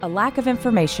A lack of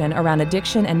information around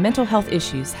addiction and mental health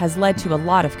issues has led to a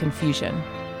lot of confusion.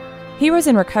 Heroes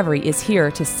in Recovery is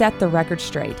here to set the record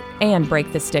straight and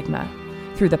break the stigma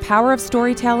through the power of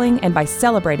storytelling and by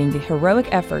celebrating the heroic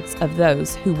efforts of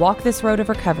those who walk this road of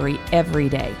recovery every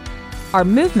day. Our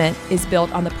movement is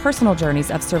built on the personal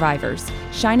journeys of survivors,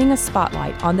 shining a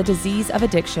spotlight on the disease of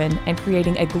addiction and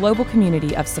creating a global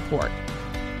community of support.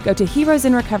 Go to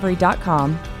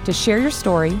heroesinrecovery.com to share your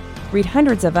story, read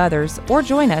hundreds of others, or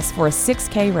join us for a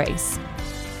 6K race.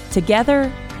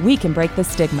 Together, we can break the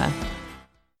stigma.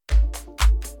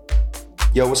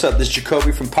 Yo, what's up? This is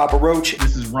Jacoby from Papa Roach.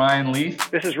 This is Ryan Leaf.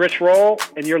 This is Rich Roll,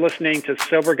 and you're listening to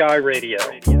Sober Guy Radio.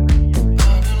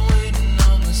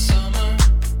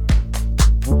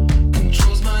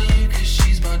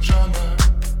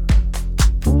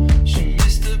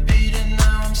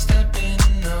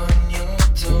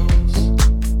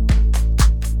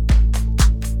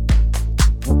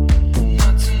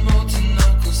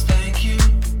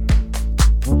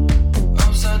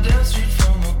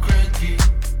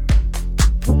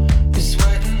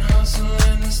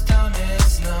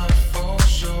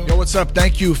 What's up?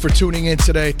 Thank you for tuning in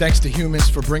today. Thanks to Humans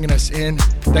for bringing us in.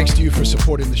 Thanks to you for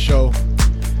supporting the show.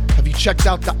 Have you checked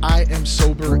out the I Am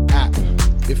Sober app?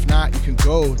 If not, you can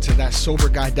go to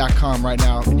thatsoberguy.com right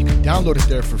now and you can download it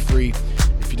there for free.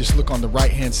 If you just look on the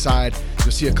right-hand side,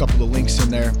 you'll see a couple of links in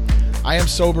there. I Am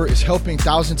Sober is helping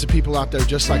thousands of people out there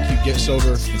just like you get sober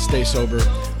and stay sober.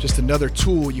 Just another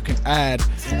tool you can add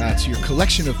to your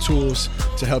collection of tools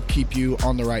to help keep you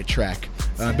on the right track.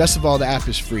 Best of all, the app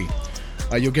is free.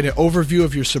 You'll get an overview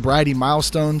of your sobriety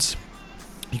milestones.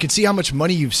 You can see how much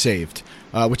money you've saved,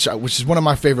 which is one of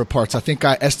my favorite parts. I think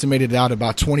I estimated out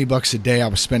about $20 a day I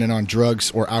was spending on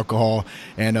drugs or alcohol.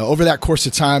 And over that course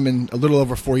of time, in a little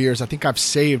over 4 years, I think I've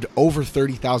saved over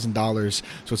 $30,000.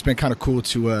 So it's been kind of cool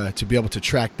to be able to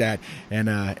track that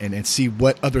and see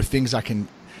what other things I can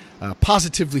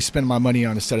positively spend my money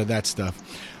on instead of that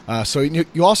stuff. So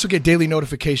you also get daily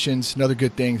notifications, another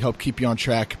good thing, help keep you on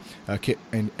track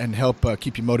and help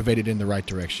keep you motivated in the right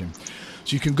direction.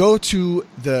 So you can go to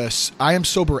the I Am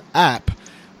Sober app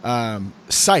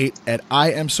site at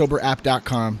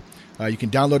iamsoberapp.com. You can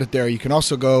download it there. You can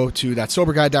also go to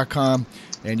thatsoberguy.com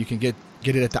and you can get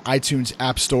it at the iTunes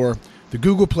App Store, the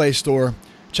Google Play Store.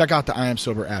 Check out the I Am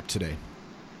Sober app today.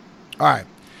 All right.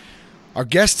 Our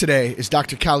guest today is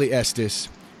Dr. Callie Estes.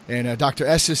 And Dr.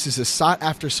 Estes is a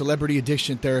sought-after celebrity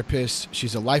addiction therapist.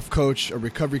 She's a life coach, a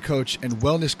recovery coach, and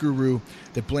wellness guru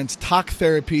that blends talk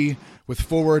therapy with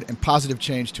forward and positive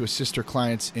change to assist her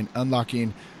clients in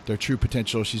unlocking their true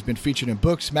potential. She's been featured in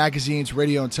books, magazines,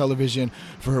 radio, and television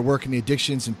for her work in the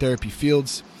addictions and therapy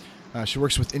fields. She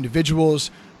works with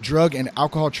individuals, drug and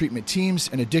alcohol treatment teams,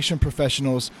 and addiction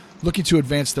professionals looking to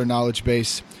advance their knowledge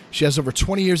base. She has over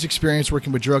 20 years experience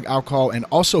working with drug, alcohol, and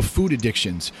also food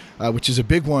addictions, which is a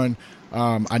big one.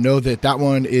 I know that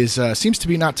one is seems to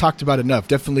be not talked about enough.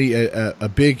 Definitely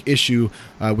a big issue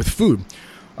with food.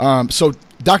 So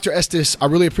Dr. Estes, I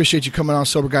really appreciate you coming on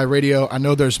Sober Guy Radio. I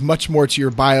know there's much more to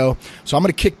your bio, so I'm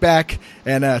going to kick back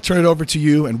and turn it over to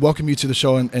you and welcome you to the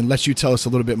show and let you tell us a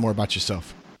little bit more about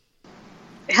yourself.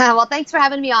 Well, thanks for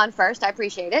having me on first. I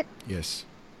appreciate it. Yes.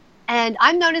 And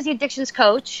I'm known as the addictions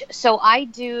coach, so I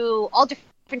do all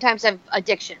different types of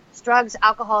addictions: drugs,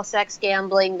 alcohol, sex,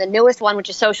 gambling, the newest one, which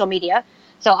is social media.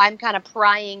 So I'm kind of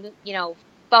prying,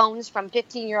 phones from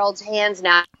 15-year-olds' hands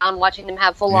now and watching them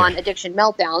have full-on addiction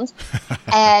meltdowns.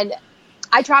 And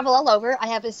I travel all over. I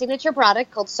have a signature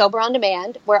product called Sober on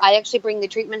Demand, where I actually bring the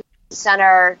treatment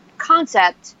center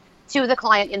concept to the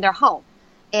client in their home.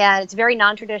 And it's very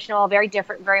non-traditional, very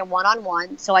different, very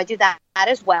one-on-one. So I do that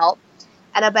as well.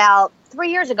 And about 3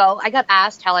 years ago, I got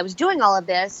asked how I was doing all of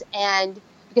this. And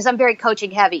because I'm very coaching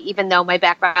heavy, even though my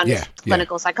background is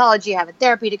clinical psychology, I have a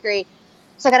therapy degree.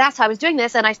 So I got asked how I was doing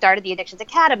this. And I started the Addictions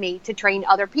Academy to train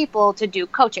other people to do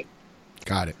coaching.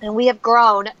 Got it. And we have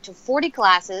grown to 40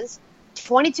 classes,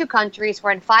 22 countries.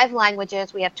 We're in 5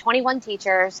 languages. We have 21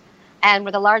 teachers. And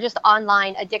we're the largest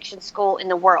online addiction school in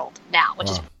the world now, which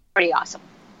is pretty awesome.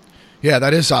 Yeah,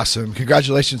 that is awesome.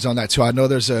 Congratulations on that, too. I know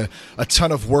there's a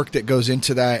ton of work that goes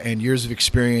into that and years of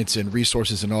experience and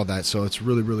resources and all that. So it's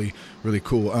really, really, really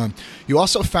cool. You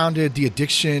also founded the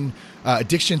Addictions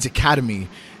Academy.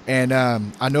 And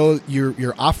I know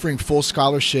you're offering full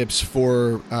scholarships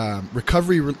for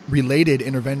recovery-related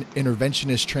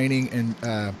interventionist training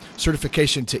and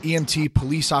certification to EMT,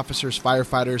 police officers,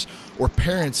 firefighters, or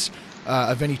parents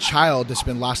of any child that's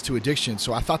been lost to addiction.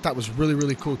 So I thought that was really,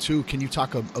 really cool too. Can you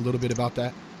talk a little bit about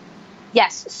that?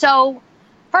 Yes. So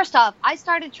first off, I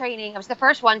started training. I was the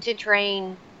first one to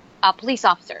train police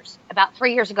officers. About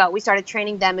 3 years ago, we started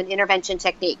training them in intervention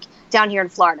technique down here in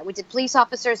Florida. We did police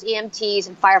officers, EMTs,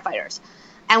 and firefighters,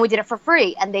 and we did it for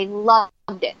free, and they loved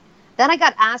it. Then I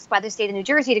got asked by the state of New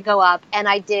Jersey to go up, and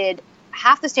I did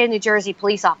half the state of New Jersey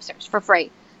police officers for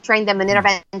free, trained them in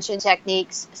intervention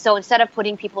techniques. So instead of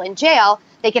putting people in jail,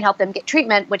 they can help them get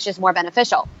treatment, which is more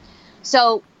beneficial.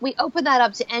 So we open that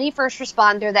up to any first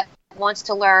responder that wants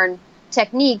to learn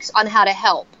techniques on how to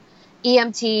help.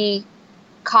 EMT,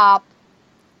 cop,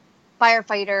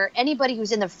 firefighter, anybody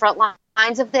who's in the front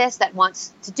lines of this that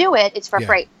wants to do it, it's for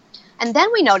free. And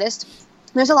then we noticed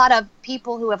there's a lot of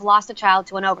people who have lost a child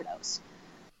to an overdose.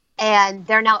 And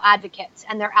they're now advocates,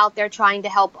 and they're out there trying to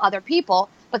help other people,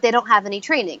 but they don't have any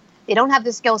training. They don't have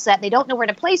the skill set. They don't know where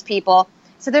to place people.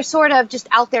 So they're sort of just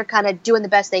out there kind of doing the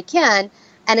best they can.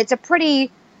 And it's a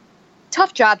pretty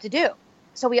tough job to do.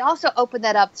 So we also open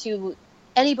that up to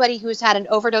anybody who's had an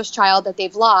overdose child that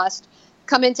they've lost,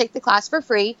 come in, take the class for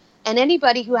free. And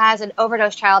anybody who has an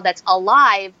overdose child that's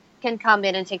alive can come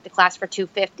in and take the class for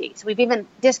 $250. So we've even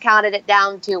discounted it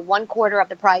down to 1/4 of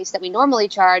the price that we normally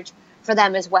charge for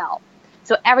them as well.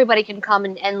 So everybody can come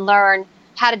and learn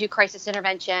how to do crisis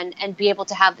intervention and be able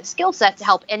to have the skill set to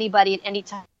help anybody at any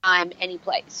time, any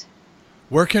place.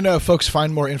 Where can folks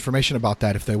find more information about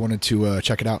that if they wanted to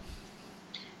check it out?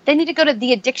 They need to go to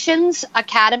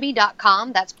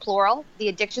theaddictionsacademy.com. That's plural,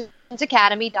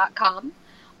 theaddictionsacademy.com.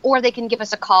 Or they can give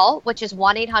us a call, which is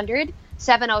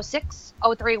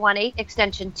 1-800-706-0318,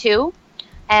 extension 2.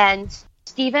 And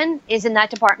Stephen is in that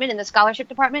department, in the scholarship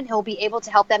department. He'll be able to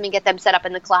help them and get them set up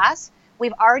in the class.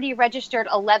 We've already registered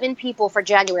 11 people for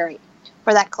January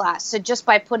for that class. So just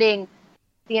by putting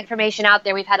the information out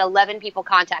there, we've had 11 people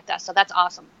contact us. So that's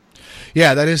awesome.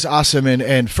 Yeah, that is awesome.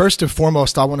 And first and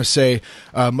foremost, I want to say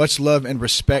much love and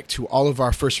respect to all of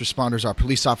our first responders, our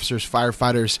police officers,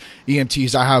 firefighters,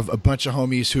 EMTs. I have a bunch of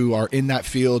homies who are in that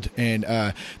field,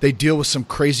 and they deal with some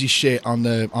crazy shit on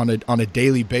a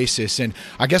daily basis. And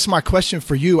I guess my question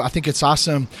for you, I think it's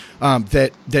awesome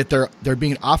that they're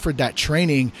being offered that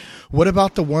training. What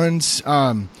about the ones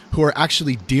who are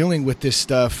actually dealing with this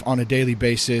stuff on a daily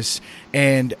basis?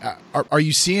 And are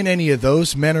you seeing any of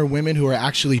those men or women who are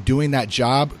actually doing that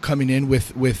job coming in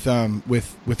with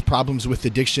problems with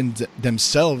addictions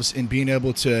themselves and being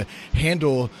able to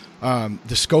handle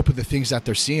the scope of the things that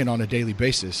they're seeing on a daily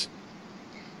basis?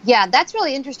 Yeah, that's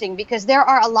really interesting because there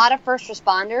are a lot of first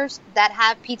responders that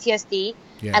have PTSD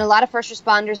and a lot of first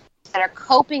responders that are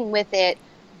coping with it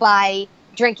by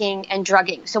drinking and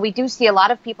drugging. So we do see a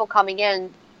lot of people coming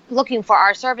in looking for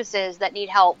our services that need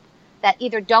help, that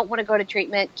either don't want to go to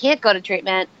treatment, can't go to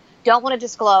treatment, don't want to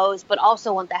disclose, but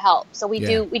also want the help. So we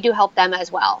do help them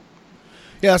as well.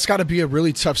 Yeah, it's got to be a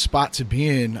really tough spot to be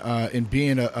in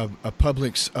being a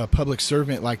public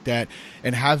servant like that,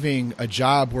 and having a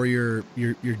job where you're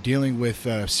dealing with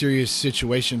serious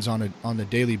situations on a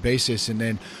daily basis, and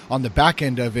then on the back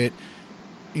end of it,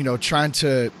 you know, trying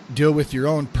to deal with your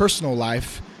own personal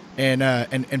life and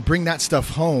bring that stuff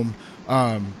home.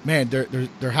 Man,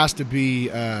 there has to be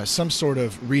some sort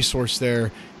of resource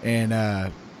there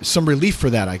and some relief for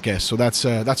that, I guess. So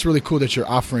that's really cool that you're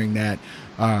offering that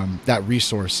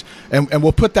resource. And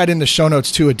we'll put that in the show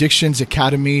notes too,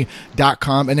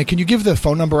 addictionsacademy.com. And then can you give the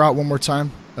phone number out one more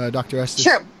time, Dr. Estes?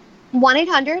 Sure.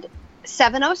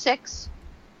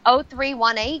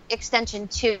 1-800-706-0318, extension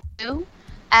 2.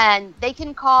 And they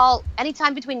can call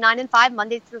anytime between 9 and 5,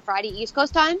 Monday through Friday, East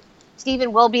Coast time.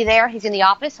 Stephen will be there. He's in the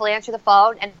office. He'll answer the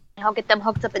phone, and he'll get them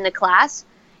hooked up in the class.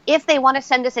 If they want to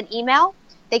send us an email,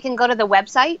 they can go to the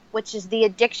website, which is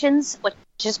theaddictions, which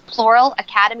is plural,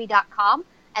 academy.com,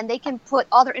 and they can put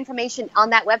all their information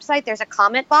on that website. There's a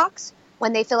comment box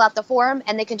when they fill out the form,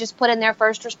 and they can just put in their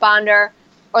first responder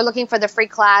or looking for the free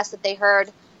class that they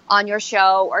heard on your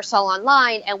show or saw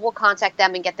online, and we'll contact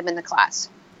them and get them in the class.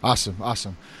 Awesome.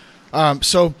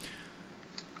 So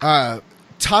Todd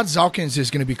Zalkins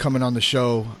is going to be coming on the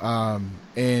show,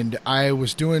 and I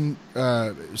was doing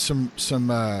some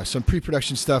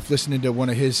pre-production stuff, listening to one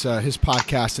of his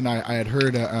podcasts, and I had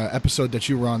heard an episode that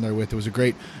you were on there with. It was a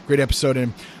great episode,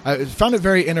 and I found it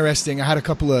very interesting. I had a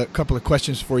couple of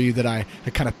questions for you that I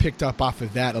had kind of picked up off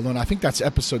of that alone. I think that's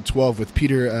episode 12 with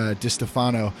Peter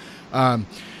DiStefano.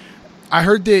 I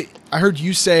heard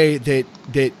you say that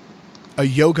a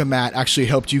yoga mat actually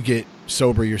helped you get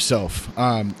sober yourself.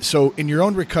 So in your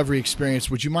own recovery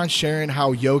experience, would you mind sharing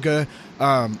how yoga,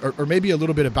 or maybe a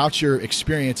little bit about your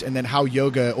experience, and then how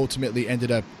yoga ultimately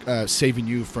ended up saving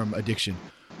you from addiction?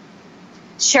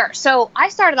 Sure. So I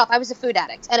started off, I was a food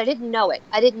addict, and I didn't know it.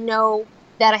 I didn't know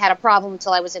that I had a problem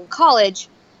until I was in college.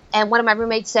 And one of my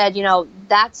roommates said,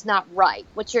 that's not right.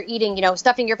 What you're eating,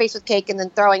 stuffing your face with cake and then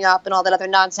throwing up and all that other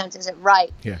nonsense isn't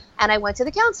right. Yeah. And I went to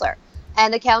the counselor.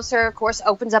 And the counselor, of course,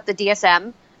 opens up the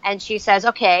DSM. And she says,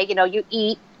 okay, you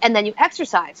eat and then you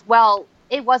exercise. Well,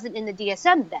 it wasn't in the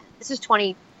DSM then. This is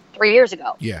 23 years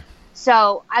ago. Yeah.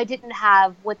 So I didn't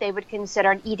have what they would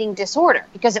consider an eating disorder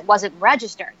because it wasn't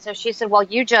registered. So she said, well,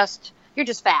 you're just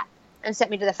fat, and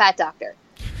sent me to the fat doctor.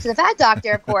 So the fat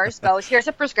doctor, of course, goes, here's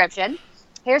a prescription.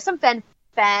 Here's some fen,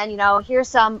 here's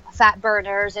some fat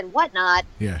burners and whatnot.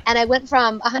 Yeah. And I went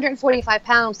from 145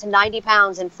 pounds to 90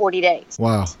 pounds in 40 days.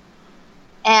 Wow.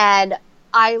 And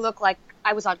I looked like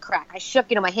I was on crack. I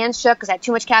shook, my hands shook because I had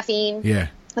too much caffeine. Yeah.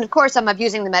 And of course I'm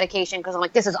abusing the medication because I'm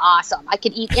like, this is awesome. I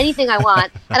can eat anything I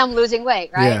want and I'm losing weight,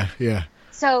 right? Yeah, yeah.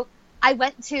 So I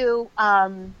went to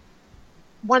one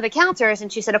of the counselors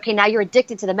and she said, okay, now you're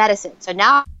addicted to the medicine. So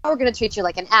now we're going to treat you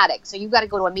like an addict. So you've got to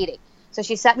go to a meeting. So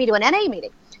she sent me to an NA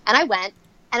meeting. And I went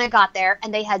and I got there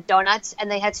and they had donuts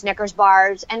and they had Snickers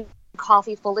bars and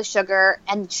coffee full of sugar.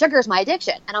 And sugar is my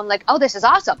addiction. And I'm like, oh, this is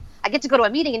awesome. I get to go to a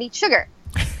meeting and eat sugar.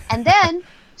 And then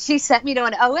she sent me to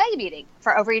an OA meeting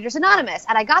for Overeaters Anonymous.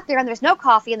 And I got there and there's no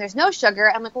coffee and there's no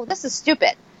sugar. I'm like, well, this is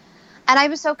stupid. And I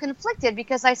was so conflicted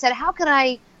because I said, how can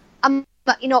I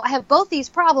have both these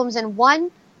problems and one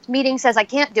meeting says I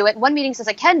can't do it. One meeting says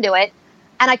I can do it.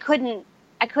 And I couldn't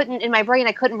in my brain,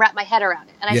 I couldn't wrap my head around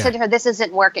it. And I said to her, this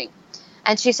isn't working.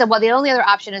 And she said, well, the only other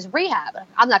option is rehab.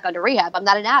 I'm not going to rehab. I'm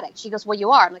not an addict. She goes, well,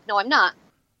 you are. I'm like, no, I'm not.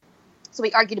 So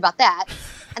we argued about that.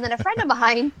 And then a friend of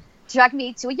mine dragged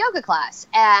me to a yoga class.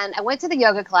 And I went to the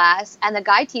yoga class and the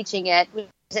guy teaching it was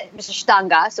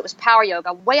Ashtanga. So it was power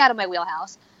yoga, way out of my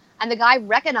wheelhouse. And the guy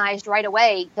recognized right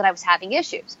away that I was having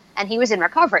issues. And he was in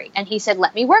recovery. And he said,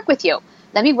 let me work with you.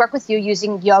 Let me work with you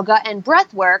using yoga and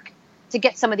breath work to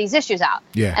get some of these issues out.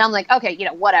 Yeah. And I'm like, okay,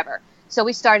 whatever. So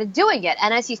we started doing it.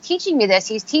 And as he's teaching me this,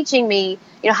 he's teaching me,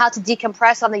 how to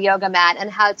decompress on the yoga mat and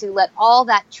how to let all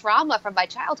that trauma from my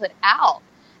childhood out.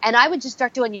 And I would just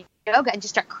start doing yoga and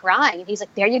just start crying. And he's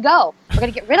like, there you go. We're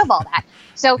going to get rid of all that.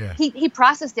 So he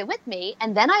processed it with me.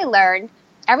 And then I learned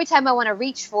every time I want to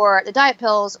reach for the diet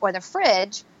pills or the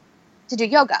fridge to do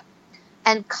yoga.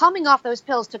 And coming off those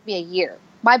pills took me a year.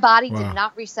 My body did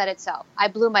not reset itself. I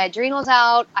blew my adrenals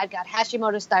out. I got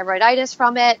Hashimoto's thyroiditis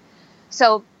from it.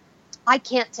 So I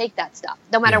can't take that stuff.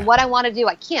 No matter what I want to do,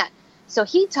 I can't. So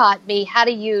he taught me how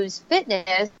to use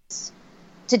fitness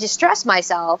to distress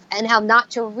myself and how not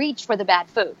to reach for the bad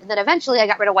food. And then eventually I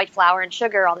got rid of white flour and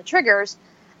sugar, all the triggers,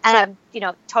 and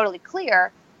I'm, totally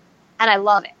clear. And I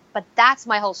love it. But that's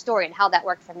my whole story and how that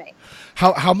worked for me.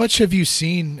 How much have you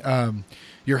seen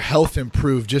your health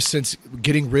improve just since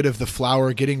getting rid of the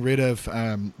flour, getting rid of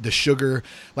the sugar?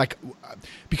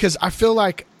 Because I feel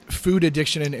like food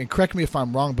addiction, and correct me if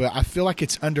I'm wrong, but I feel like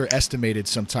it's underestimated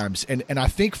sometimes. And I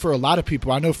think for a lot of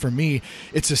people, I know for me,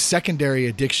 it's a secondary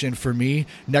addiction for me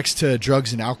next to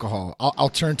drugs and alcohol. I'll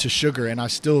turn to sugar and I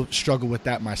still struggle with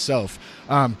that myself.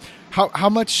 How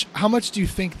much do you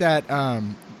think that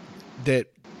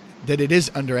that it is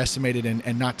underestimated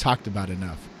and not talked about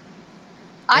enough?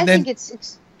 I think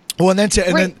it's well, and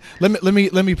then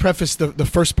let me preface the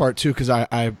first part too, because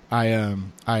I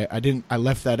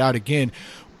left that out again.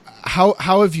 How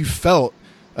have you felt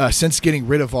since getting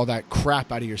rid of all that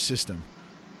crap out of your system?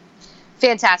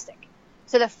 Fantastic.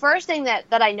 So the first thing that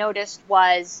I noticed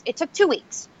was it took 2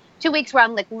 weeks. 2 weeks where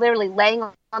I'm like literally laying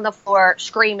on the floor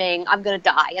screaming, I'm going to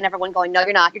die. And everyone going, no,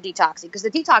 you're not. You're detoxing. Because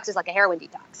the detox is like a heroin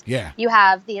detox. Yeah. You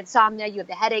have the insomnia, you have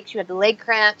the headaches, you have the leg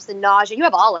cramps, the nausea, you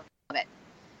have all of it.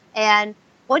 And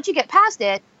once you get past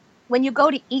it, when you go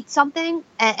to eat something,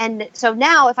 and so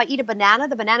now if I eat a banana,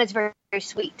 the banana is very, very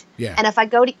sweet. Yeah. And if I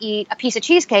go to eat a piece of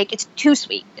cheesecake, it's too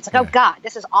sweet. It's like, oh God,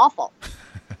 this is awful.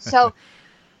 So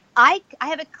I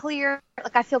have it clear,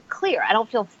 like I feel clear. I don't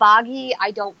feel foggy.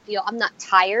 I'm not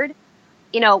tired.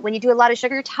 When you do a lot of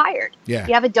sugar, you're tired. Yeah.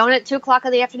 You have a donut at 2:00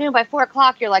 in the afternoon. By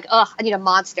 4:00, you're like, ugh, I need a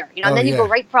Monster. And then you go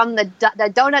right from the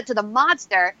donut to the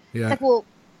Monster. Yeah. It's like, well,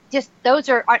 just those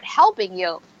aren't helping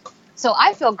you. So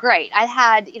I feel great. I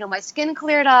had, my skin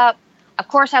cleared up. Of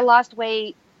course, I lost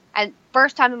weight. And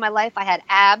first time in my life, I had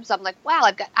abs. I'm like, wow,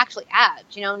 I've got actually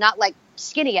abs. Not like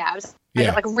skinny abs. I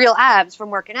got like real abs from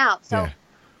working out. So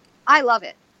I love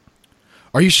it.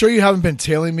 Are you sure you haven't been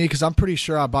tailing me? Because I'm pretty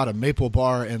sure I bought a maple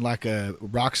bar and like a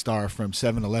Rockstar from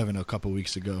 7-Eleven a couple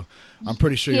weeks ago. I'm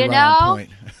pretty sure you're right on point.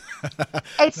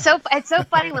 It's so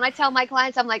funny when I tell my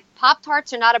clients, I'm like,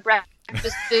 Pop-Tarts are not a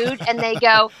breakfast food. And they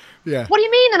go, what do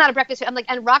you mean they're not a breakfast food? I'm like,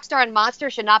 and Rockstar and Monster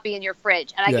should not be in your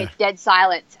fridge. And I get dead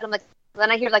silence. And I'm like,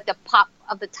 then I hear like the pop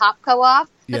of the top go off.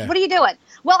 Like, what are you doing?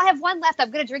 well, I have one left.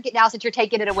 I'm going to drink it now since you're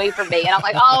taking it away from me. And I'm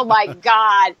like, oh my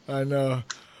God. I know.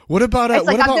 What about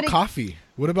coffee?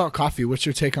 What about coffee? What's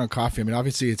your take on coffee? I mean,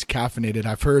 obviously it's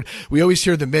caffeinated. We always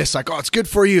hear the myths like, oh, it's good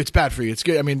for you. It's bad for you. It's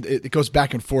good. I mean, it goes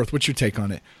back and forth. What's your take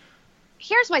on it?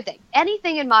 Here's my thing.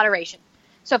 Anything in moderation.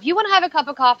 So if you want to have a cup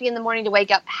of coffee in the morning to wake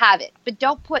up, have it. But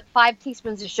don't put 5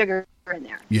 teaspoons of sugar in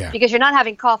there. Yeah. Because you're not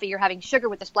having coffee. You're having sugar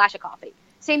with a splash of coffee.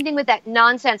 Same thing with that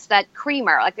nonsense, that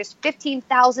creamer. Like there's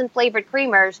 15,000 flavored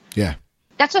creamers. Yeah.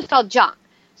 That's just all junk.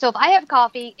 So if I have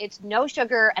coffee, it's no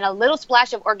sugar and a little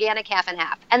splash of organic half and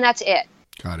half. And that's it.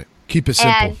 Got it. Keep it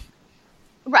simple.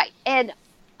 Right. And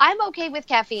I'm okay with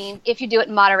caffeine if you do it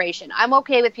in moderation. I'm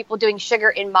okay with people doing sugar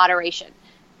in moderation.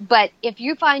 But if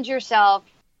you find yourself,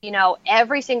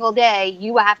 every single day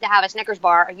you have to have a Snickers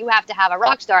bar or you have to have a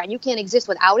Rockstar and you can't exist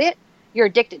without it, you're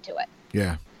addicted to it.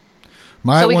 Yeah.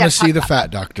 Might want to see the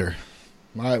fat doctor.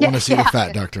 Might want to see the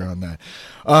fat doctor on that.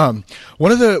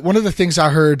 One of the things I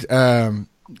heard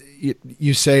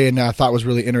you say and I thought was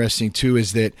really interesting too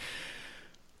is that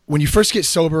when you first get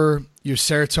sober, your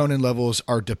serotonin levels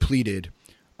are depleted.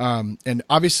 And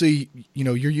obviously,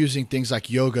 you're using things like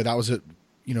yoga. That was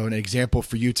an example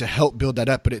for you to help build that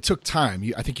up, but it took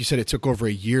time. I think you said it took over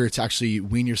a year to actually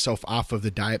wean yourself off of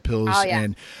the diet pills. Oh, yeah.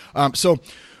 And so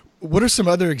what are some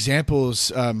other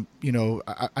examples? I know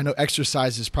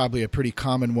exercise is probably a pretty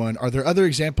common one. Are there other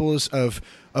examples of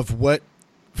what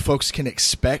folks can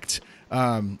expect?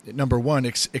 Number one,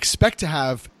 expect to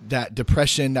have that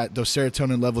depression, that those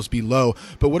serotonin levels be low.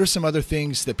 But what are some other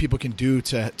things that people can do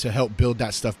to help build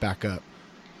that stuff back up?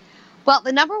 Well,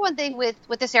 the number one thing with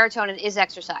the serotonin is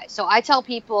exercise. So I tell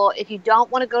people if you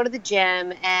don't want to go to the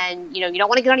gym and you don't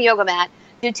want to get on a yoga mat,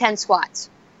 do 10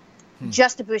 squats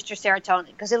just to boost your serotonin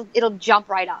because it'll jump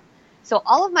right up. So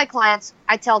all of my clients,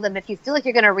 I tell them if you feel like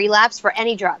you're going to relapse for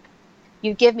any drug,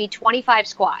 you give me 25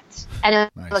 squats. And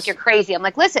they're like, you're crazy. I'm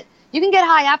like, listen, you can get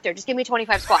high after. Just give me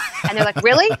 25 squats. And they're like,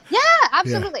 really? Yeah,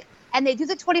 absolutely. Yeah. And they do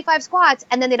the 25 squats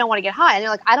and then they don't want to get high. And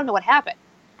they're like, I don't know what happened.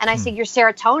 And I say, your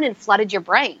serotonin flooded your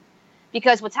brain.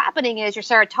 Because what's happening is your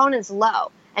serotonin's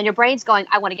low and your brain's going,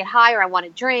 I want to get high or I want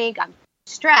to drink, I'm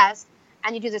stressed.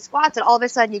 And you do the squats and all of a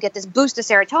sudden you get this boost of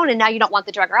serotonin. Now you don't want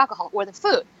the drug or alcohol or the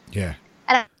food. Yeah.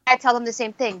 And I tell them the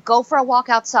same thing. Go for a walk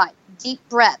outside, deep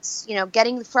breaths,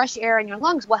 getting the fresh air in your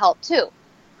lungs will help too.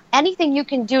 Anything you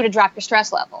can do to drop your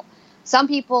stress level. Some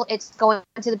people it's going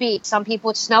to the beach. Some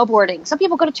people it's snowboarding. Some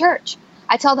people go to church.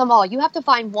 I tell them all, you have to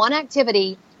find one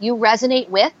activity you resonate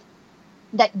with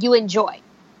that you enjoy.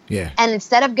 Yeah. And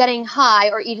instead of getting high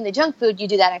or eating the junk food, you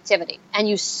do that activity and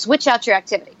you switch out your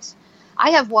activities. I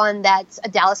have one that's a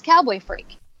Dallas Cowboy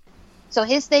freak. So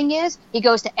his thing is he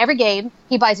goes to every game.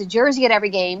 He buys a jersey at every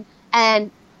game.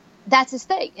 And that's his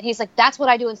thing. And he's like, that's what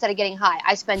I do instead of getting high.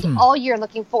 I spend all year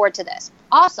looking forward to this.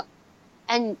 Awesome.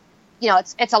 And,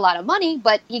 it's a lot of money,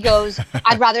 but he goes,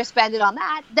 I'd rather spend it on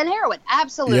that than heroin.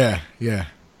 Absolutely. Yeah. Yeah.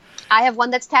 I have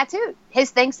one that's tattooed. He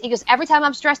goes, every time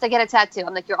I'm stressed, I get a tattoo.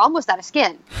 I'm like, you're almost out of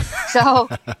skin. So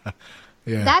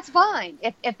that's fine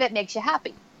if it makes you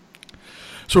happy.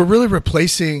 So we're really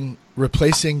replacing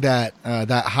that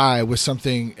that high with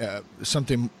something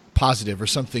positive or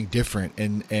something different.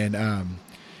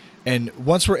 And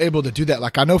once we're able to do that,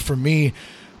 like I know for me,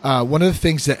 one of the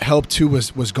things that helped too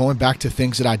was going back to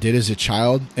things that I did as a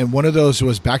child. And one of those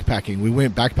was backpacking. We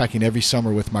went backpacking every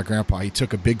summer with my grandpa. He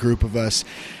took a big group of us.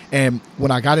 And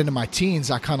when I got into my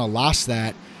teens, I kind of lost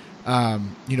that,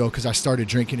 because I started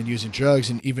drinking and using drugs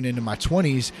and even into my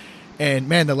 20s. And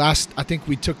man, I think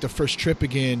we took the first trip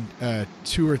again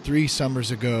 2 or 3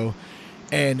 summers ago.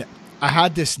 And I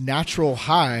had this natural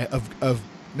high of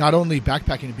not only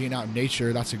backpacking and being out in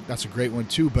nature, that's a great one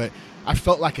too, but I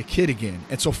felt like a kid again.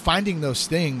 And so finding those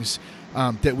things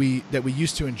that we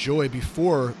used to enjoy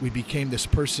before we became this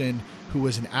person who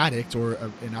was an addict or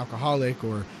an alcoholic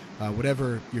or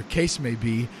whatever your case may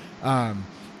be,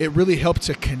 it really helped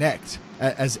to connect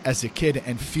as a kid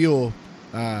and feel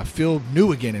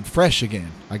new again and fresh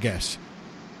again, I guess.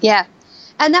 Yeah.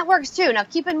 And that works too. Now,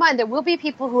 keep in mind, there will be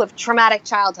people who have traumatic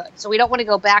childhood. So we don't want to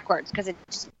go backwards because it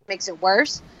just makes it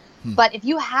worse. But if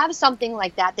you have something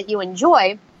like that you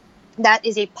enjoy, that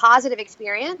is a positive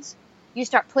experience, you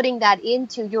start putting that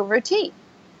into your routine.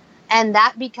 And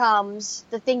that becomes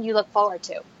the thing you look forward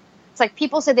to. It's like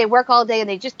people say they work all day and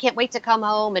they just can't wait to come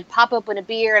home and pop open a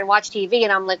beer and watch TV.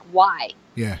 And I'm like, why?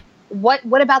 Yeah. What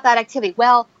about that activity?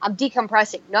 Well, I'm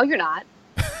decompressing. No, you're not.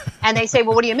 And they say,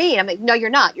 well, what do you mean? I'm like, no,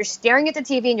 you're not. You're staring at the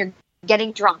TV and you're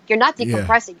getting drunk. You're not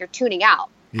decompressing. You're tuning out.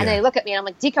 Yeah. And they look at me and I'm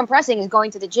like, decompressing is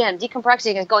going to the gym.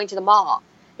 Decompressing is going to the mall.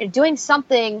 You're doing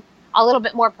something a little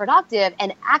bit more productive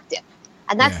and active.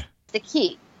 And that's the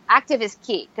key. active is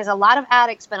key, because a lot of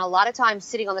addicts spend a lot of time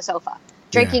sitting on the sofa,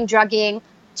 drinking, drugging,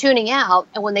 tuning out.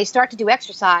 And when they start to do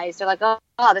exercise, they're like,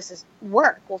 oh, this is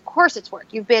work. Well, of course it's work.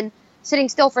 You've been sitting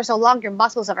still for so long, your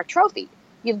muscles have atrophied.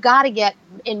 You've got to get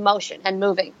in motion and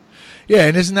moving. Yeah,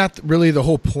 and isn't that really the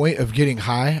whole point of getting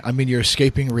high? I mean, you're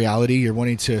escaping reality. You're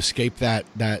wanting to escape that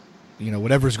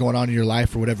whatever's going on in your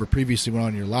life or whatever previously went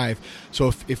on in your life.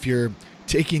 So if you're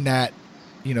taking that,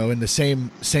 in the same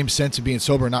sense of being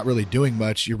sober and not really doing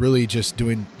much, you're really just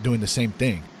doing the same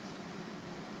thing.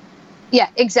 Yeah,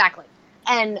 exactly.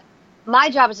 And my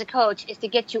job as a coach is to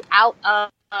get you out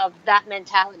of that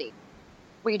mentality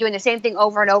where you're doing the same thing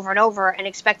over and over and over and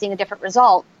expecting a different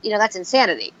result. That's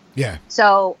insanity. Yeah.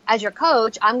 So as your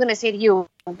coach, I'm going to say to you,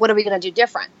 what are we going to do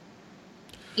different?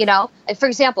 For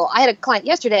example, I had a client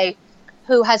yesterday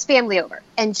who has family over,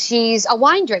 and she's a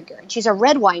wine drinker, and she's a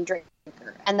red wine drinker.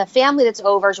 And the family that's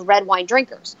over is red wine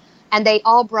drinkers. And they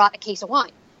all brought a case of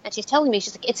wine. And she's telling me,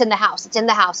 she's like, it's in the house. It's in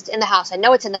the house. It's in the house. I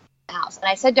know it's in the house. And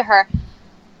I said to her,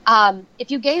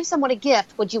 if you gave someone a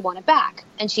gift, would you want it back?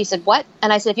 And she said, what?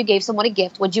 And I said, if you gave someone a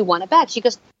gift, would you want it back? She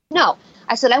goes, no.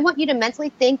 I said, I want you to mentally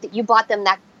think that you bought them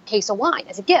that case of wine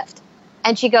as a gift.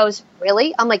 And she goes,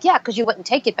 really? I'm like, yeah, because you wouldn't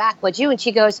take it back, would you? And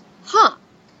she goes, huh.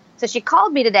 So she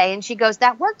called me today and she goes,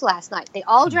 that worked last night. They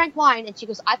all drank wine. And she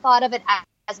goes, I thought of it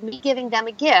as me giving them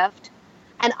a gift,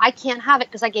 and I can't have it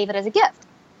because I gave it as a gift.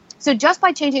 So just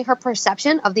by changing her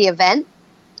perception of the event,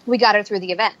 we got her through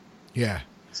the event. Yeah.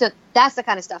 So that's the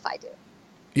kind of stuff I do.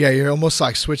 Yeah, you're almost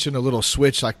like switching a little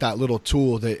switch, like that little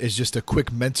tool that is just a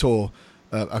quick mental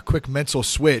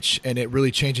switch, and it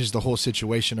really changes the whole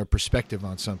situation or perspective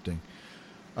on something.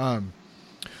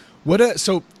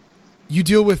 So you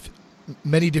deal with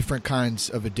many different kinds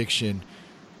of addiction.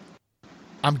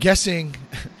 I'm guessing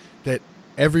that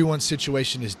everyone's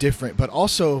situation is different, but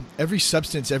also every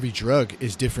substance, every drug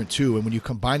is different too. And when you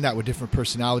combine that with different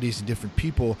personalities and different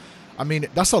people, I mean,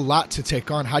 that's a lot to take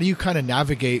on. How do you kind of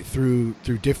navigate through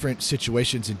different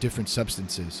situations and different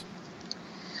substances?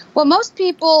 Well, most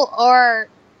people are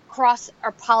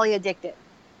poly addicted.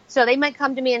 So they might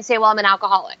come to me and say, well, I'm an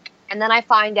alcoholic. And then I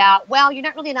find out, well, you're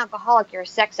not really an alcoholic, you're a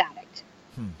sex addict.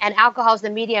 And alcohol is the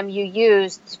medium you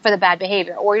use for the bad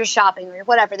behavior, or you're shopping or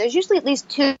whatever. There's usually at least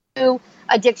two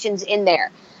addictions in there.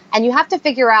 And you have to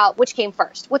figure out which came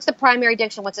first. What's the primary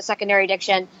addiction? What's the secondary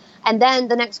addiction? And then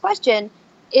the next question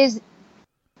is,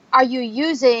 are you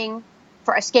using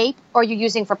for escape or are you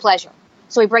using for pleasure?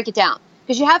 So we break it down.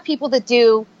 Because you have people that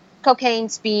do cocaine,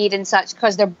 speed, and such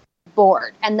because they're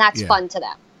bored, and that's fun to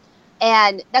them.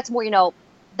 And that's more,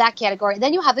 that category.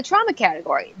 Then you have the trauma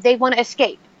category. They want to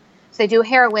escape. So they do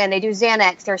heroin, they do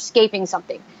Xanax, they're escaping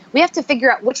something. We have to figure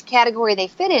out which category they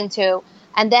fit into,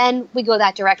 and then we go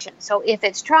that direction. So if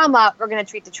it's trauma, we're going to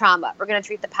treat the trauma. We're going to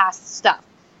treat the past stuff.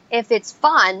 If it's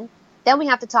fun, then we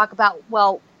have to talk about,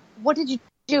 well, what did you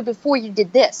do before you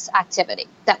did this activity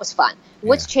that was fun?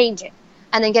 What's changing?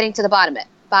 And then getting to the bottom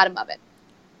of it.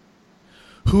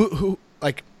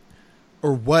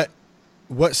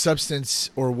 What substance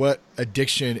or what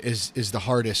addiction is the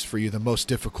hardest for you, the most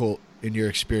difficult in your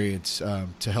experience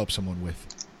to help someone with?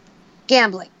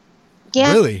 Gambling.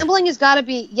 Really? Gambling has got to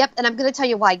be, and I'm going to tell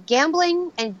you why.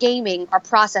 Gambling and gaming are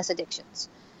process addictions.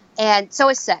 And so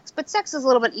is sex. But sex is a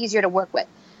little bit easier to work with.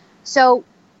 So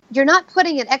you're not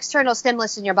putting an external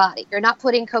stimulus in your body. You're not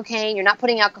putting cocaine. You're not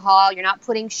putting alcohol. You're not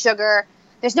putting sugar.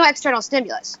 There's no external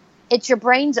stimulus. It's your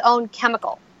brain's own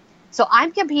chemical. So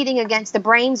I'm competing against the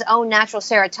brain's own natural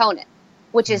serotonin,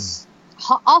 which is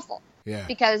awful. Yeah.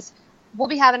 Because we'll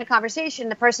be having a conversation,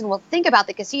 the person will think about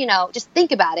the casino, just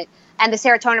think about it, and the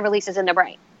serotonin releases in their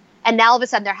brain. And now all of a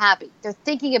sudden they're happy. They're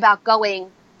thinking about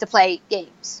going to play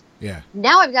games. Yeah.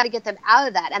 Now I've got to get them out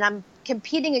of that, and I'm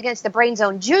competing against the brain's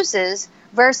own juices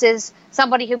versus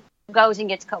somebody who goes and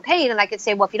gets cocaine, and I could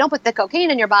say, well, if you don't put the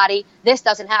cocaine in your body, this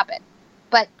doesn't happen.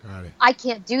 But I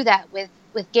can't do that with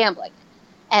gambling.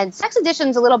 And sex addiction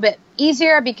is a little bit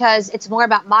easier because it's more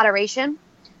about moderation,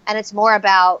 and it's more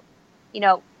about,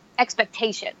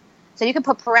 expectation. So you can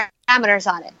put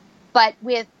parameters on it. But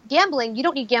with gambling, you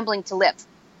don't need gambling to live.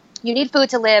 You need food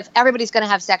to live. Everybody's going to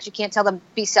have sex. You can't tell them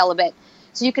be celibate.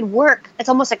 So you can work. It's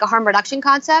almost like a harm reduction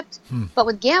concept. But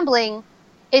with gambling,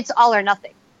 it's all or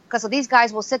nothing. Because these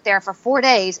guys will sit there for 4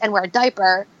 days and wear a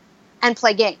diaper and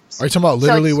play games. Are you talking about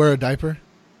literally wear a diaper?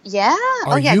 Yeah.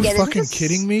 Are you fucking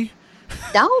kidding me?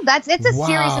 No, it's a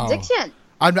serious addiction.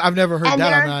 I've never heard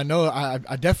that. I mean,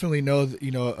 I definitely know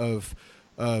of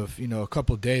a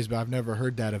couple of days, but I've never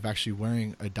heard that of actually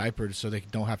wearing a diaper so they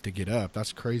don't have to get up.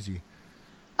 That's crazy.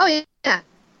 Oh yeah.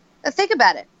 Think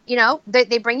about it.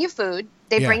 They bring you food,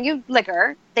 they bring you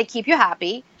liquor, they keep you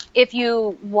happy, If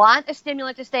you want a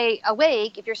stimulant to stay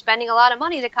awake, if you're spending a lot of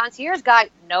money, the concierge guy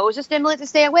knows a stimulant to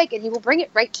stay awake, and he will bring it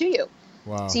right to you.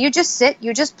 Wow. So you just sit,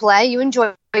 you just play, you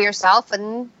enjoy yourself,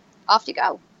 and off you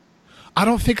go. I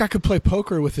don't think I could play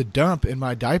poker with a dump in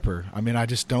my diaper. I mean, I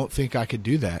just don't think I could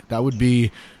do that. That would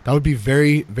be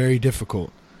very, very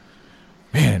difficult.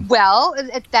 Man. Well,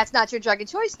 that's not your drug of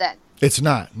choice then. It's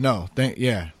not. No.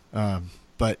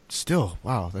 But still,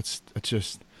 wow, that's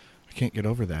just, I can't get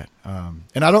over that.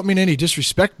 And I don't mean any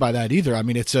disrespect by that either. I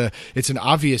mean, it's an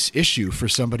obvious issue for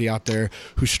somebody out there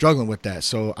who's struggling with that.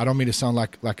 So I don't mean to sound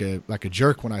like a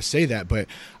jerk when I say that, but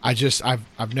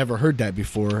I've never heard that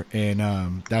before,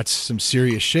 and that's some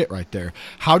serious shit right there.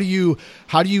 How do you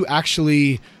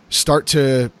actually start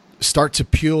to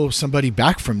peel somebody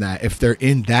back from that if they're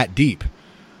in that deep?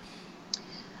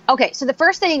 Okay, so the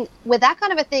first thing with that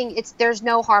kind of a thing, there's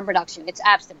no harm reduction. It's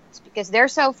abstinence, because they're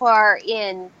so far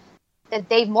in that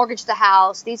they've mortgaged the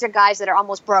house. These are guys that are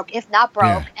almost broke, if not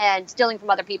broke, and stealing from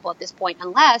other people at this point,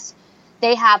 unless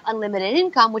they have unlimited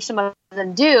income, which some of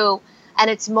them do. And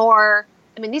it's more,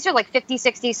 I mean, these are like 50,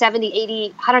 60, 70,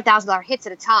 80, $100,000 hits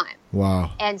at a time.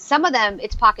 Wow. And some of them,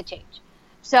 it's pocket change.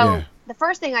 So the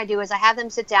first thing I do is I have them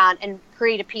sit down and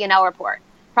create a P&L report,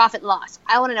 profit and loss.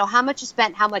 I want to know how much you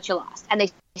spent, how much you lost. And they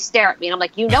stare at me, and I'm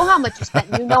like, you know how much you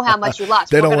spent, you know how much you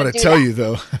lost. They don't want to tell you,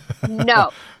 though.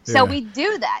 No. So we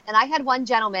do that. And I had one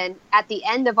gentleman at the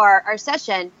end of our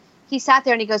session, he sat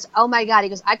there and he goes, oh my God, he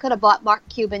goes, I could have bought Mark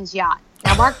Cuban's yacht.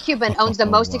 Now, Mark Cuban owns the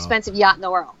most expensive yacht in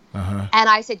the world. Uh-huh. And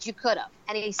I said, you could have.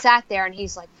 And he sat there and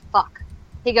he's like, fuck.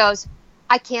 He goes,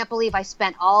 I can't believe I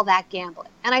spent all that gambling.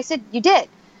 And I said, you did.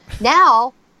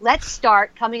 Now, let's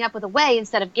start coming up with a way,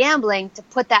 instead of gambling, to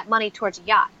put that money towards a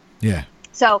yacht. Yeah.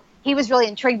 So he was really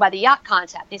intrigued by the yacht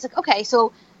concept. He's like, okay,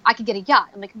 so I could get a yacht.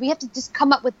 I'm like, we have to just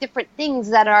come up with different things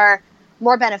that are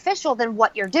more beneficial than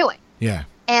what you're doing. Yeah.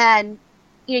 And,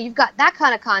 you've got that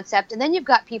kind of concept. And then you've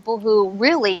got people who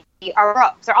really are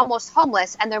broke. They're almost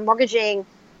homeless, and they're mortgaging,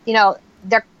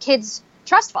 their kids'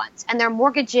 trust funds, and they're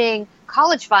mortgaging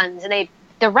college funds, and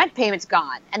the rent payment's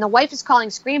gone. And the wife is calling,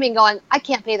 screaming, going, I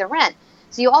can't pay the rent.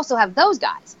 So you also have those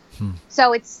guys.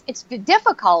 So it's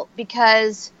difficult,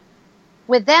 because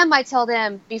with them, I tell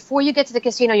them, before you get to the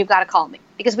casino, you've got to call me,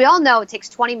 because we all know it takes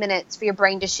 20 minutes for your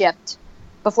brain to shift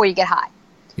before you get high.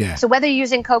 Yeah. So whether you're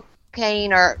using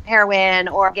cocaine or heroin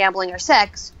or gambling or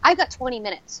sex, I've got 20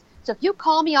 minutes. So if you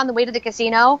call me on the way to the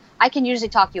casino, I can usually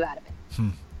talk you out of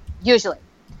it. Usually.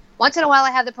 Once in a while,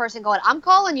 I have the person going, I'm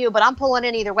calling you, but I'm pulling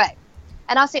in either way.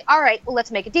 And I'll say, all right, well,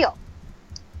 let's make a deal.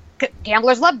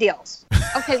 Gamblers love deals.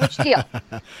 Okay, which deal?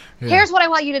 Here's what I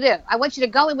want you to do. I want you to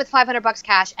go in with $500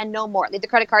 cash and no more. Leave the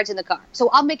credit cards in the car. So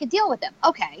I'll make a deal with them.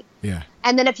 Okay. Yeah.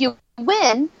 And then if you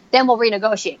win, then we'll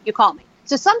renegotiate. You call me.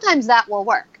 So sometimes that will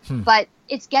work. But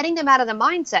it's getting them out of the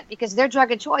mindset, because their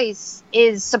drug of choice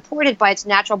is supported by its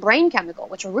natural brain chemical,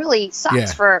 which really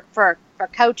sucks for a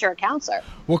coach or a counselor.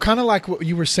 Well, kind of like what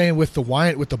you were saying with the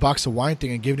wine, with the box of wine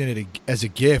thing, and giving it as a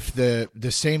gift. The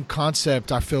same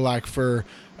concept, I feel like, for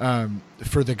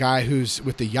the guy who's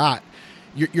with the yacht,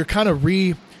 you're kind of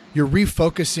you're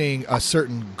refocusing a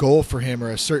certain goal for him,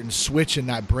 or a certain switch in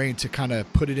that brain to kind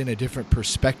of put it in a different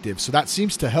perspective. So that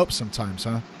seems to help sometimes,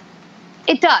 huh?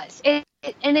 It does.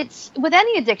 And it's with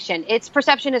any addiction, it's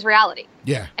perception is reality.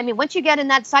 Yeah. I mean, once you get in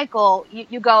that cycle,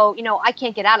 you go, I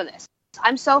can't get out of this.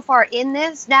 I'm so far in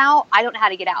this now, I don't know how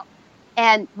to get out.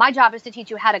 And my job is to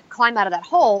teach you how to climb out of that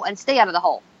hole and stay out of the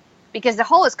hole, because the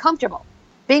hole is comfortable.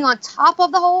 Being on top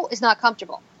of the hole is not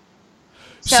comfortable.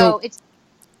 So it's.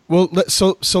 Well,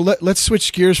 let's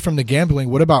switch gears from the gambling.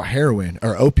 What about heroin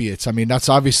or opiates? I mean, that's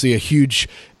obviously a huge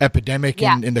epidemic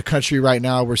in the country right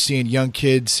now. We're seeing young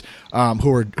kids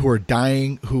who are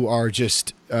dying, who are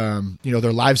just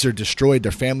their lives are destroyed,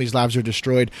 their families' lives are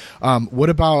destroyed. What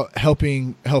about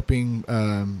helping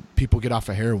people get off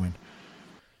of heroin?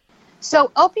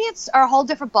 So opiates are a whole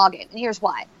different ballgame, and here's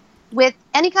why. With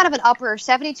any kind of an upper,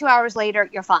 72 hours later,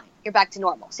 you're fine. You're back to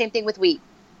normal. Same thing with weed.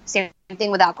 Same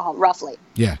thing with alcohol, roughly.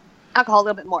 Yeah. Alcohol a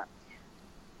little bit more.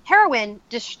 Heroin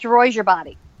destroys your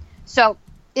body. So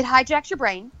it hijacks your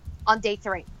brain on day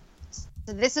 3. So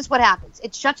this is what happens.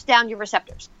 It shuts down your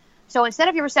receptors. So instead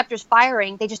of your receptors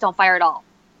firing, they just don't fire at all.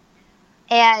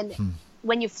 And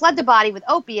when you flood the body with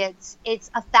opiates, it's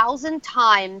 1,000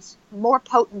 times more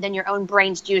potent than your own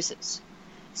brain's juices.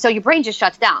 So your brain just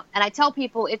shuts down. And I tell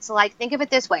people, it's like, think of it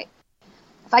this way.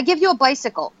 If I give you a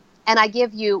bicycle and I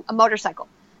give you a motorcycle,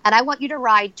 and I want you to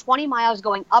ride 20 miles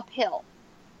going uphill,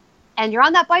 and you're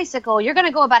on that bicycle, you're going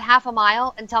to go about half a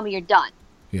mile and tell me you're done.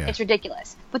 Yeah. It's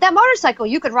ridiculous. But that motorcycle,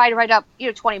 you could ride right up,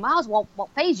 20 miles, won't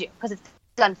phase you, because it's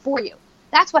done for you.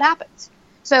 That's what happens.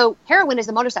 So heroin is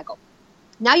the motorcycle.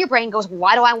 Now your brain goes,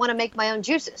 why do I want to make my own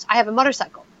juices? I have a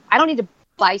motorcycle. I don't need a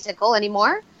bicycle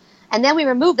anymore. And then we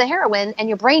remove the heroin and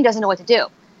your brain doesn't know what to do.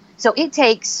 So it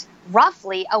takes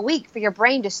roughly a week for your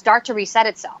brain to start to reset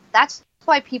itself. That's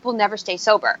why people never stay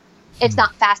sober. It's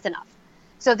not fast enough.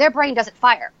 So their brain doesn't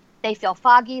fire. They feel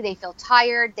foggy. They feel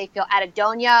tired. They feel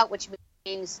anhedonia, which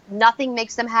means nothing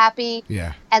makes them happy.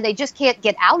 Yeah. And they just can't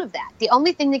get out of that. The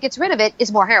only thing that gets rid of it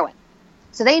is more heroin.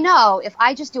 So they know if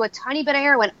I just do a tiny bit of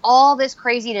heroin, all this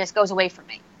craziness goes away from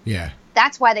me. Yeah.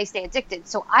 That's why they stay addicted.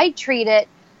 So I treat it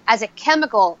as a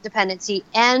chemical dependency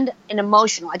and an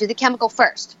emotional. I do the chemical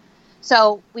first.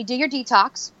 So we do your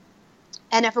detox.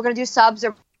 And if we're going to do subs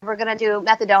or we're going to do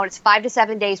methadone, it's 5 to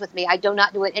 7 days with me. I do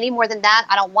not do it any more than that.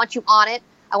 I don't want you on it.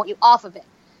 I want you off of it.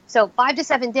 So 5 to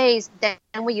 7 days, then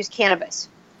we use cannabis.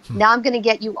 Now I'm going to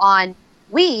get you on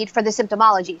weed for the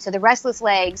symptomology. So the restless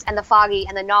legs and the foggy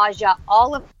and the nausea,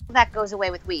 all of that goes away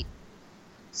with weed.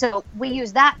 So we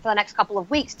use that for the next couple of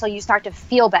weeks till you start to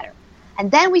feel better.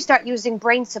 And then we start using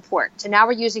brain support. So now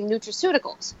we're using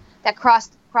nutraceuticals that cross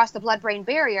the blood-brain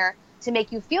barrier to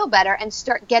make you feel better and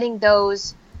start getting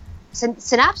those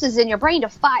synapses in your brain to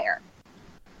fire.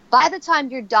 By the time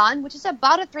you're done, which is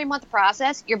about a 3-month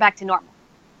process, you're back to normal.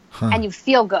 And you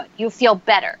feel good. You feel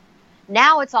better.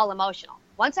 Now it's all emotional.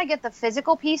 Once I get the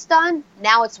physical piece done,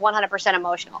 now it's 100%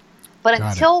 emotional. But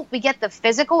until we get the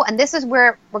physical, and this is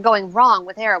where we're going wrong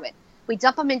with heroin, we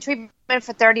dump them in treatment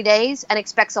for 30 days and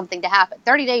expect something to happen.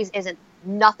 30 days isn't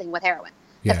nothing with heroin.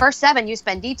 The first 7 you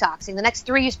spend detoxing. The next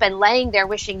 3 you spend laying there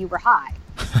wishing you were high.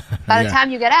 By the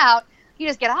time you get out, you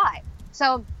just get high.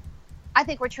 So I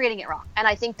think we're treating it wrong. And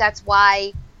I think that's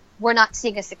why we're not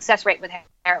seeing a success rate with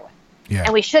heroin. Yeah.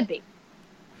 And we should be.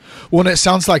 Well, and it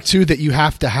sounds like, too, that you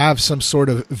have to have some sort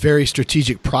of very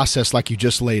strategic process like you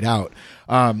just laid out.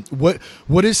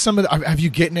 What is some of the, have you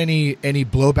gotten any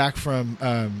blowback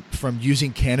from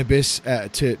using cannabis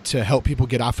to help people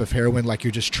get off of heroin, like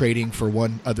you're just trading for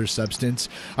one other substance?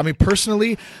 I mean,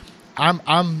 personally,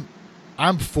 I'm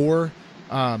for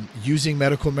using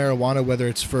medical marijuana, whether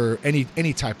it's for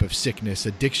any type of sickness,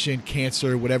 addiction,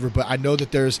 cancer, whatever. But I know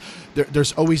that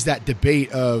there's always that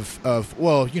debate of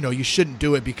well, you shouldn't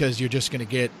do it because you're just going to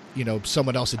get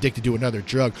someone else addicted to another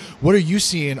drug. What are you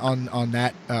seeing on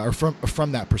that or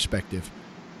from that perspective?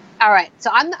 All right,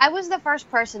 so I was the first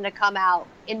person to come out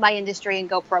in my industry and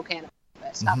go pro cannabis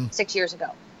about 6 years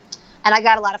ago, and I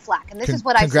got a lot of flack. And this is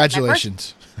what I said.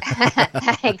 Congratulations.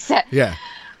 Thanks. Yeah.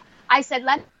 I said,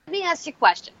 let me ask you a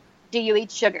question. Do you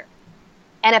eat sugar?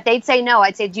 And if they'd say no,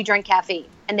 I'd say, do you drink caffeine?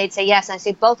 And they'd say yes. And I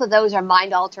say, both of those are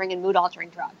mind-altering and mood-altering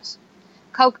drugs.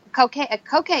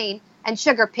 Cocaine and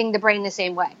sugar ping the brain the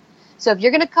same way. So if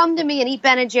you're going to come to me and eat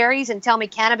Ben & Jerry's and tell me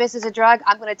cannabis is a drug,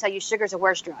 I'm going to tell you sugar's a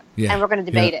worse drug. Yeah. And we're going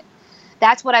to debate it.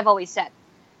 That's what I've always said.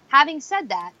 Having said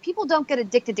that, people don't get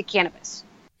addicted to cannabis.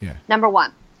 Yeah. Number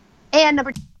one. And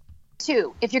number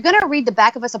two, if you're going to read the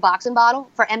back of a Suboxone bottle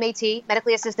for MAT,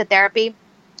 medically assisted therapy,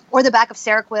 or the back of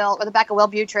Seroquel, or the back of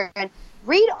Wellbutrin,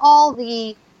 read all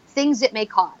the things it may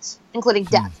cause, including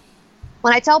death.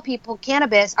 When I tell people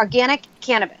cannabis, organic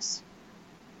cannabis,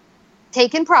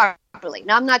 taken properly.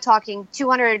 Now, I'm not talking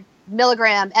 200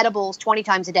 milligram edibles 20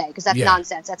 times a day, because that's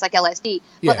nonsense. That's like LSD.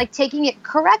 But like taking it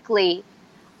correctly,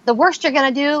 the worst you're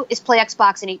going to do is play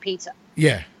Xbox and eat pizza.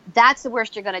 Yeah. That's the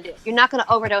worst you're going to do. You're not going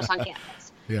to overdose on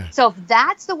cannabis. Yeah. So if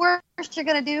that's the worst you're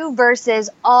going to do versus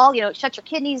all, shut your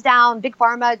kidneys down, big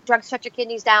pharma, drugs shut your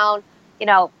kidneys down,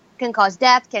 can cause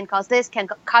death, can cause this, can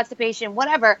constipation,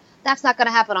 whatever, that's not going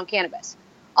to happen on cannabis.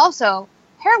 Also,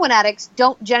 heroin addicts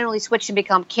don't generally switch and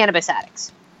become cannabis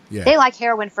addicts. Yeah. They like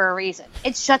heroin for a reason.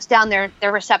 It shuts down their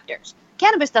receptors.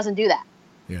 Cannabis doesn't do that.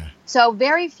 Yeah. So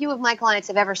very few of my clients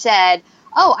have ever said,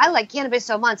 oh, I like cannabis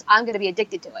so much, I'm going to be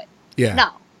addicted to it. Yeah.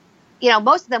 No.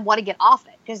 Most of them want to get off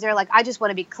it because they're like, I just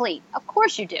want to be clean. Of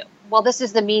course you do. Well, this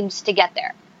is the means to get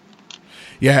there.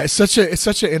 Yeah, it's such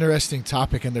an interesting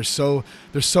topic, and there's so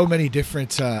many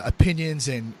different opinions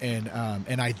and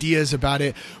ideas about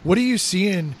it. What are you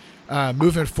seeing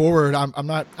moving forward? I'm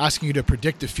not asking you to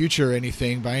predict the future or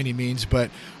anything by any means, but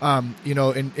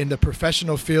in the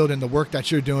professional field and the work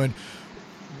that you're doing,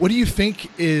 what do you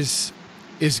think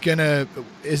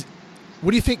what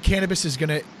do you think cannabis is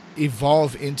gonna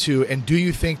evolve into, and do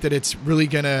you think that it's really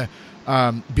gonna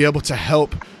be able to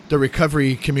help the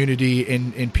recovery community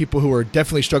in people who are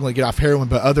definitely struggling to get off heroin,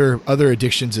 but other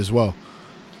addictions as well?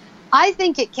 I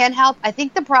think it can help. I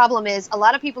think the problem is a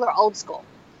lot of people are old school,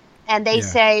 and they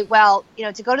say, well,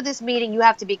 to go to this meeting, you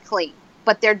have to be clean,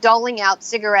 but they're doling out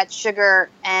cigarettes, sugar,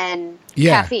 and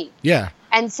caffeine,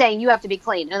 and saying you have to be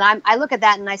clean. And I look at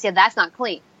that and I say, that's not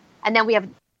clean. And then we have a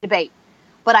debate.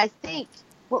 But I think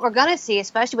what we're going to see,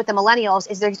 especially with the millennials,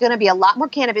 is there's going to be a lot more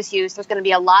cannabis use. There's going to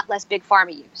be a lot less big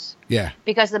pharma use. Yeah.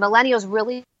 Because the millennials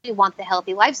really want the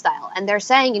healthy lifestyle. And they're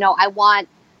saying, I want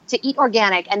to eat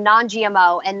organic and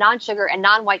non-GMO and non-sugar and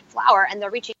non-white flour. And they're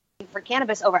reaching for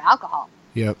cannabis over alcohol.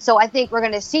 Yep. So I think we're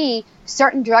going to see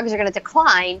certain drugs are going to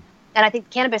decline. And I think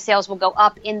cannabis sales will go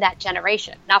up in that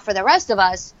generation. Now, for the rest of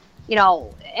us,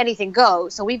 anything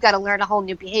goes. So we've got to learn a whole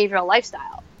new behavioral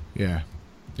lifestyle. Yeah.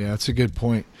 Yeah, that's a good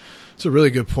point. It's a really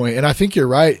good point. And I think you're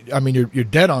right. I mean, you're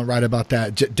dead on right about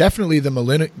that. Definitely the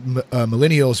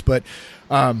millennials, but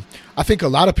I think a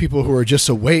lot of people who are just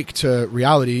awake to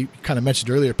reality, you kind of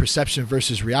mentioned earlier, perception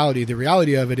versus reality. The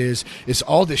reality of it is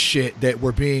all this shit that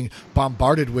we're being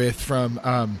bombarded with from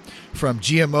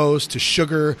GMOs to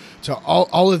sugar to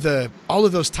all of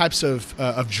those types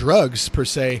of drugs per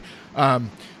se. A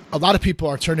lot of people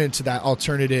are turning into that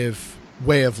alternative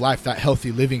way of life, that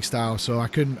healthy living style. So I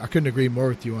couldn't agree more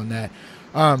with you on that.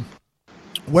 I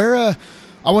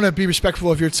want to be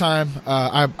respectful of your time.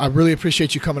 I really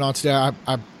appreciate you coming on today. I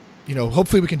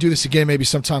hopefully we can do this again, maybe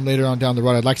sometime later on down the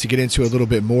road. I'd like to get into a little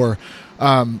bit more.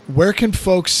 Where can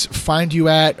folks find you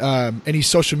at? Any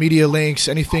social media links,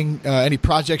 anything, any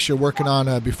projects you're working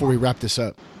on before we wrap this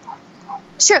up?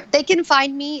 Sure. They can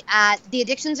find me at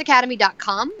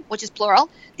theaddictionsacademy.com, which is plural,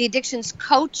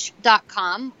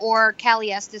 theaddictionscoach.com or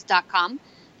CallieEstes.com.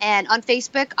 And on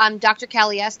Facebook, I'm Dr.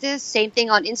 Callie Estes. Same thing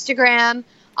on Instagram.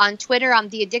 On Twitter, I'm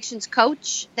The Addictions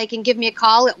Coach. They can give me a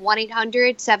call at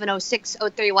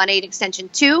 1-800-706-0318 extension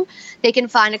 2. They can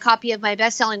find a copy of my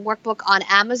best-selling workbook on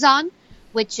Amazon,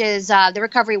 which is the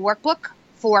Recovery Workbook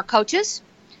for coaches.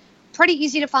 Pretty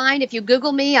easy to find. If you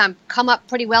Google me, I'm come up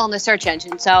pretty well in the search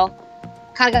engine. So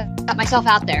kind of got myself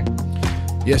out there.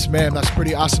 Yes, ma'am. That's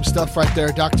pretty awesome stuff right there.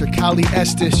 Dr. Callie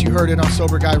Estes, you heard it on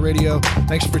Sober Guy Radio.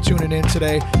 Thanks for tuning in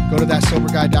today. Go to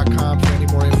thatsoberguy.com for any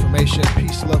more information.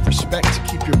 Peace, love, respect.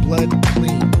 Keep your blood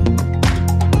clean.